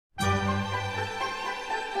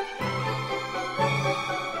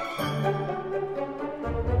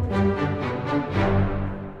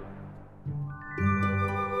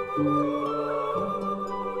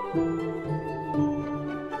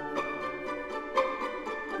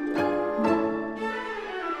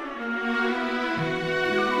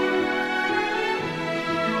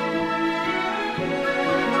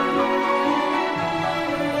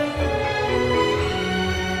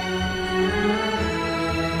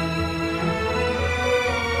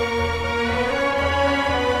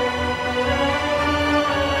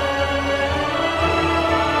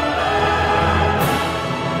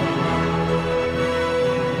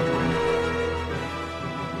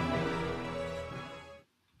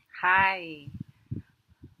Hi,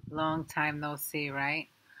 long time no see, right?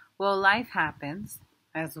 Well, life happens,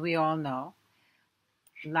 as we all know,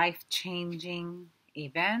 life changing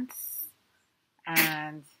events,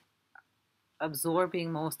 and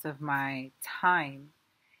absorbing most of my time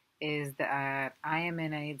is that I am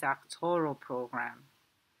in a doctoral program.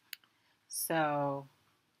 So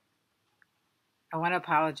I want to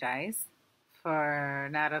apologize for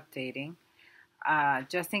not updating.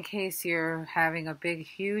 Just in case you're having a big,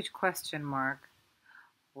 huge question mark,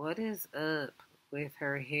 what is up with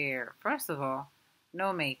her hair? First of all,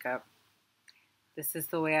 no makeup. This is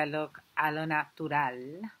the way I look a lo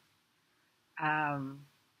natural. Um,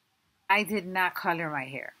 I did not color my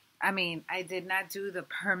hair. I mean, I did not do the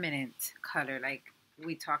permanent color like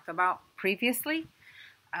we talked about previously.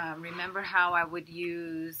 Remember how I would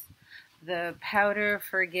use the powder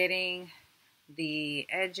for getting the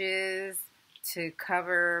edges to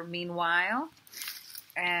cover meanwhile?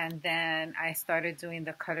 And then I started doing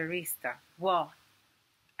the Colorista. Well,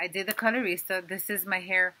 I did the Colorista. This is my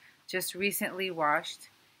hair just recently washed.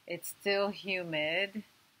 It's still humid.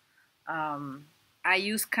 Um, I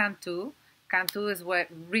use Cantu. Cantu is what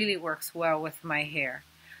really works well with my hair.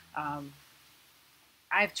 Um,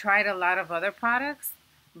 I've tried a lot of other products,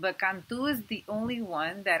 but Cantu is the only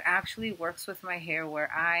one that actually works with my hair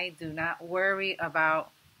where I do not worry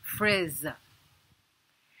about frizz.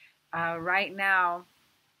 Right now,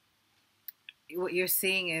 what you're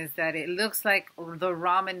seeing is that it looks like the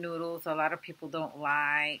ramen noodles a lot of people don't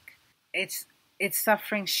like. It's it's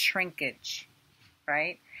suffering shrinkage,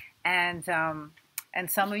 right? And and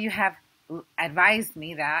some of you have advised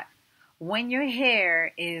me that when your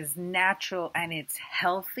hair is natural and it's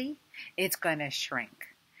healthy, it's gonna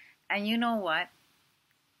shrink. And you know what?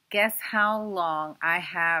 Guess how long I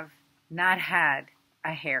have not had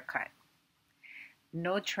a haircut?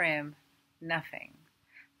 No trim, nothing.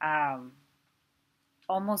 Um,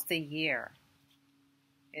 Almost a year.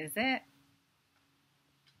 Is it?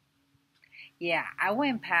 Yeah, I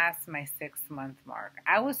went past my 6 month mark.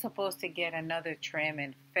 I was supposed to get another trim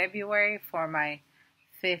in February for my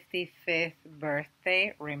 55th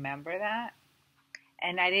birthday. Remember that?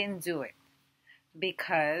 And I didn't do it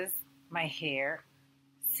because my hair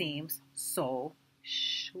seems so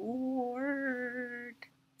short.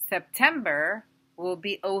 September will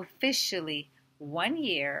be officially 1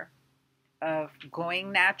 year of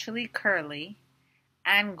going naturally curly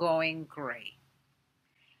and going gray.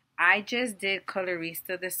 I just did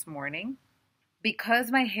Colorista this morning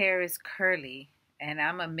because my hair is curly and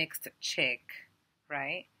I'm a mixed chick,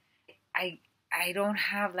 right? I I don't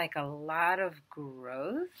have like a lot of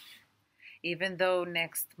growth, even though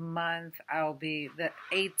next month I'll be the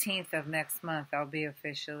 18th of next month I'll be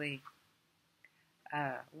officially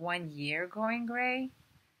 1 year going gray.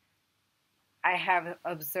 I have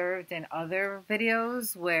observed in other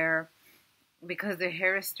videos where because the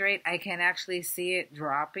hair is straight, I can actually see it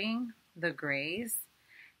dropping the grays.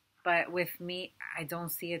 But with me, I don't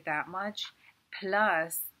see it that much.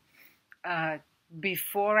 Plus, uh,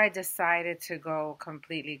 before I decided to go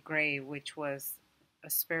completely gray, which was a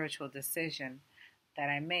spiritual decision that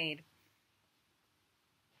I made,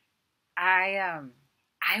 I um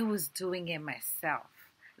I was doing it myself.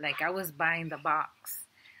 Like I was buying the box,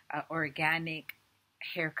 organic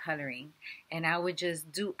hair coloring, and I would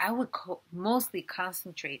just do. I would mostly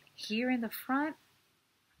concentrate here in the front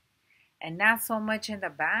and not so much in the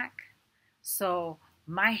back. So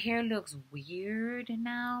my hair looks weird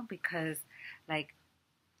now because like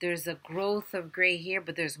there's a growth of gray here,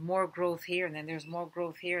 but there's more growth here, and then there's more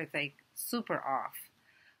growth here. It's like super off.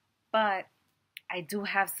 But I do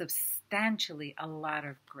have substantially a lot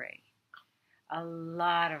of gray. A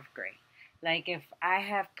lot of gray. Like if I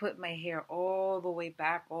have put my hair all the way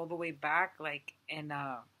back, like in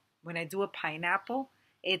when I do a pineapple,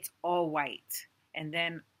 it's all white. And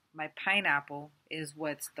then my pineapple is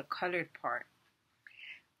what's the colored part.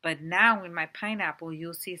 But now in my pineapple,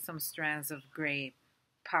 you'll see some strands of gray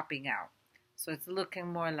popping out. So it's looking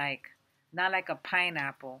more like, not like a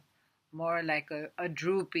pineapple, more like a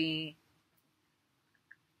droopy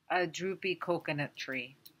coconut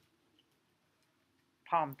tree,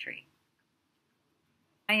 palm tree.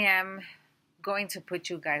 I am going to put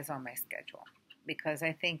you guys on my schedule because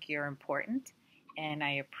I think you're important and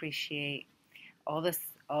I appreciate all this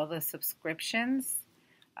all the subscriptions.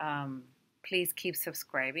 Um, Please keep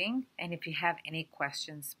subscribing, and if you have any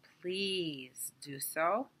questions, please do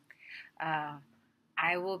so. Uh,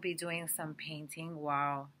 I will be doing some painting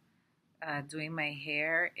while doing my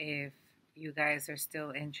hair if you guys are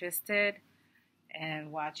still interested in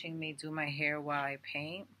watching me do my hair while I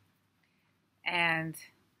paint. And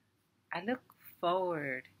I look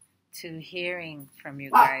forward to hearing from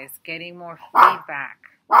you guys, getting more feedback.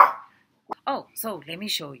 Oh, so let me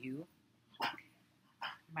show you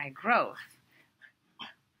my growth.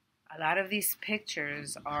 A lot of these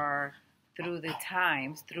pictures are through the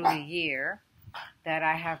times, through the year that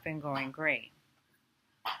I have been going gray.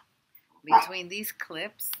 Between these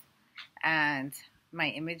clips and my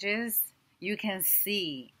images, you can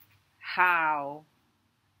see how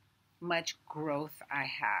much growth I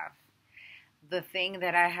have. The thing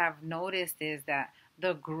that I have noticed is that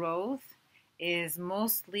the growth is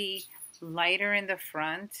mostly lighter in the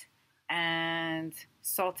front and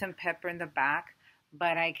salt and pepper in the back,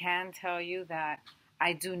 but I can tell you that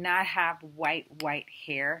I do not have white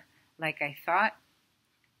hair like I thought.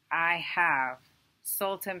 I have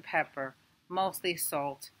salt and pepper, mostly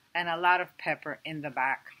salt, and a lot of pepper in the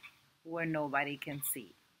back where nobody can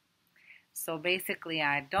see. So basically,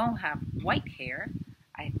 I don't have white hair.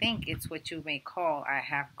 I think it's what you may call I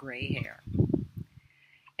have gray hair.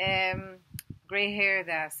 Gray hair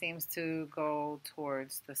that seems to go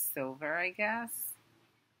towards the silver, I guess.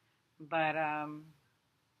 But,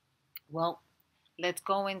 well, let's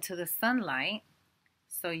go into the sunlight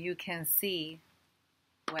so you can see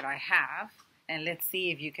what I have. And let's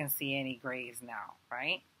see if you can see any grays now,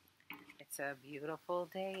 right? It's a beautiful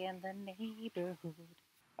day in the neighborhood.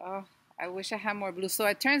 Oh, I wish I had more blue. So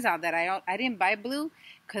it turns out that I didn't buy blue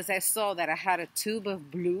because I saw that I had a tube of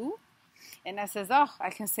blue. And I says, oh,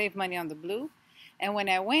 I can save money on the blue. And when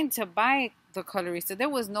I went to buy the Colorista, there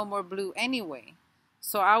was no more blue anyway.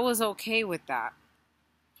 So I was okay with that.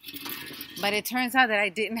 But it turns out that I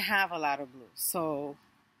didn't have a lot of blue. So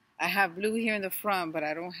I have blue here in the front, but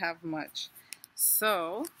I don't have much.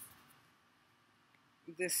 So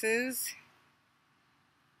this is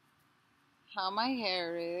how my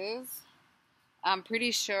hair is. I'm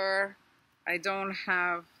pretty sure I don't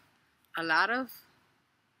have a lot of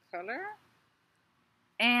color.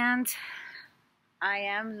 And I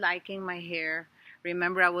am liking my hair.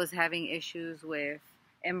 Remember, I was having issues with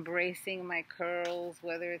embracing my curls,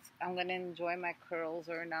 whether I'm going to enjoy my curls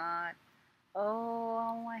or not.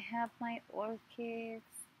 Oh, I have my orchids.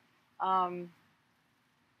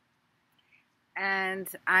 And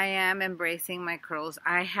I am embracing my curls.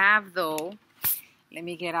 I have, though, let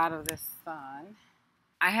me get out of the sun.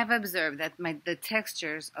 I have observed that the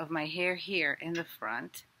textures of my hair here in the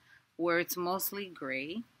front, where it's mostly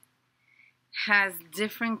gray, has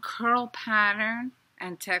different curl pattern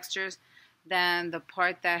and textures than the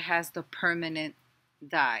part that has the permanent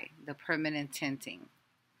dye, the permanent tinting.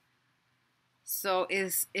 So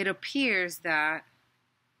it appears that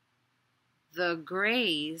the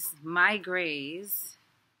grays, my grays,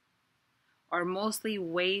 are mostly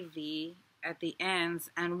wavy at the ends,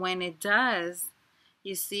 and when it does,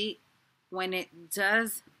 you see, when it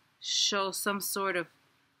does show some sort of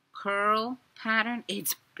curl pattern,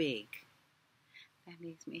 it's big. That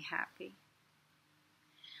makes me happy.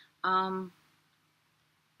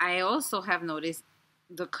 I also have noticed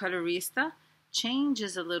the Colorista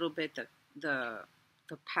changes a little bit the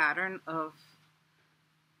pattern of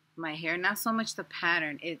my hair. Not so much the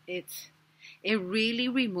pattern. It really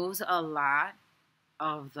removes a lot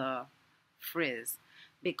of the frizz,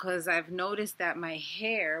 because I've noticed that my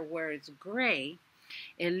hair, where it's gray,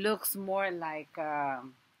 it looks more like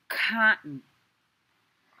cotton.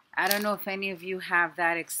 I don't know if any of you have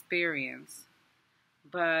that experience,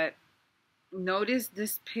 but notice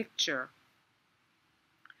this picture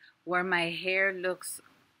where my hair looks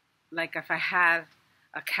like if I had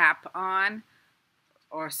a cap on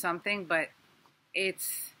or something, but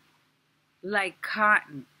it's like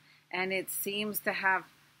cotton, and it seems to have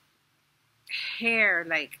hair,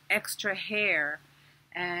 like extra hair,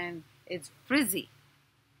 and it's frizzy.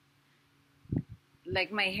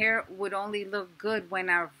 Like my hair would only look good when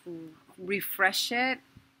I refresh it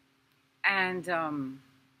and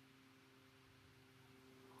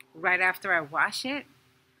right after I wash it.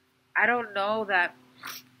 I don't know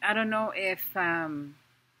if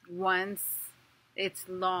once it's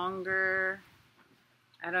longer,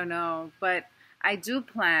 I don't know, but I do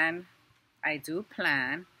plan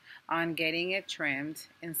on getting it trimmed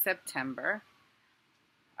in September,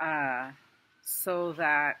 so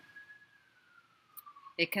that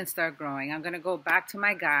it can start growing. I'm gonna go back to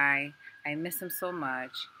my guy. I miss him so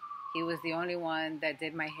much. He was the only one that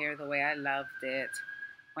did my hair the way I loved it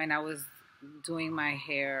when I was doing my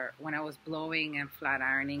hair, when I was blowing and flat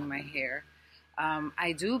ironing my hair.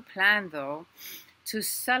 I do plan, though, to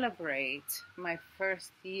celebrate my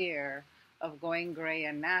first year of going gray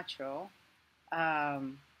and natural,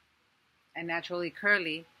 and naturally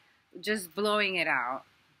curly, just blowing it out,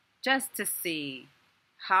 just to see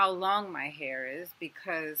how long my hair is,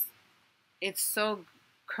 because it's so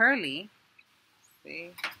curly. See?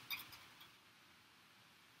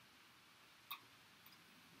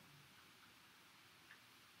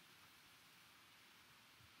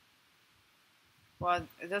 Well,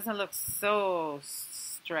 it doesn't look so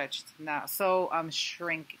stretched now. So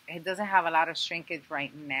shrink. It doesn't have a lot of shrinkage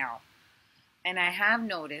right now. And I have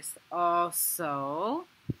noticed also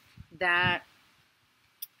that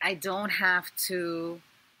I don't have to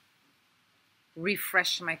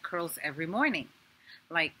refresh my curls every morning.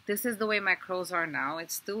 Like this is the way my curls are now.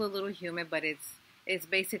 It's still a little humid, but it's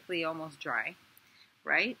basically almost dry,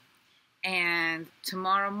 right? And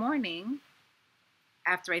tomorrow morning,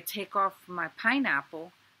 after I take off my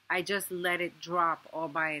pineapple, I just let it drop all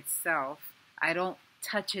by itself. I don't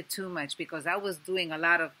touch it too much because I was doing a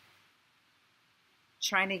lot of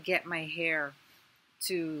trying to get my hair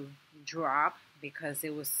to drop because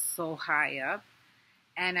it was so high up.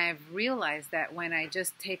 And I've realized that when I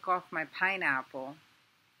just take off my pineapple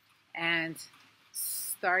and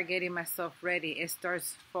start getting myself ready, it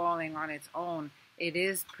starts falling on its own. It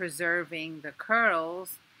is preserving the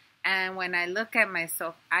curls. And when I look at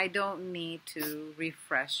myself, I don't need to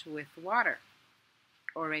refresh with water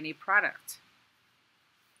or any product.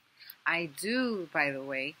 I do, by the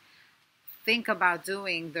way, think about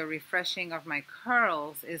doing the refreshing of my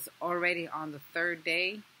curls is already on the third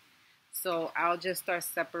day. So I'll just start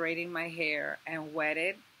separating my hair and wet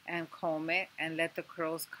it and comb it and let the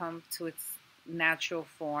curls come to its natural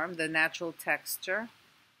form, the natural texture.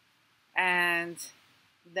 And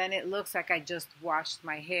then it looks like I just washed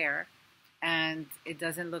my hair and it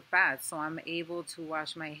doesn't look bad. So I'm able to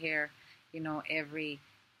wash my hair, every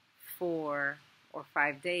 4 or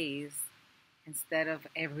 5 days instead of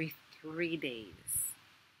every 3 days.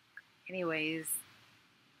 Anyways,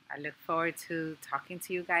 I look forward to talking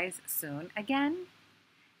to you guys soon again.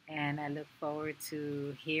 And I look forward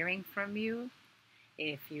to hearing from you.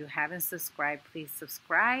 If you haven't subscribed, please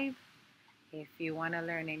subscribe. If you want to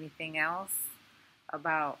learn anything else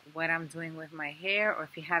about what I'm doing with my hair, or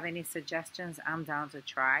if you have any suggestions, I'm down to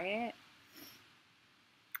try it.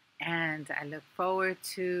 And I look forward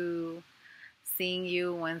to seeing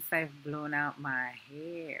you once I've blown out my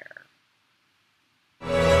hair.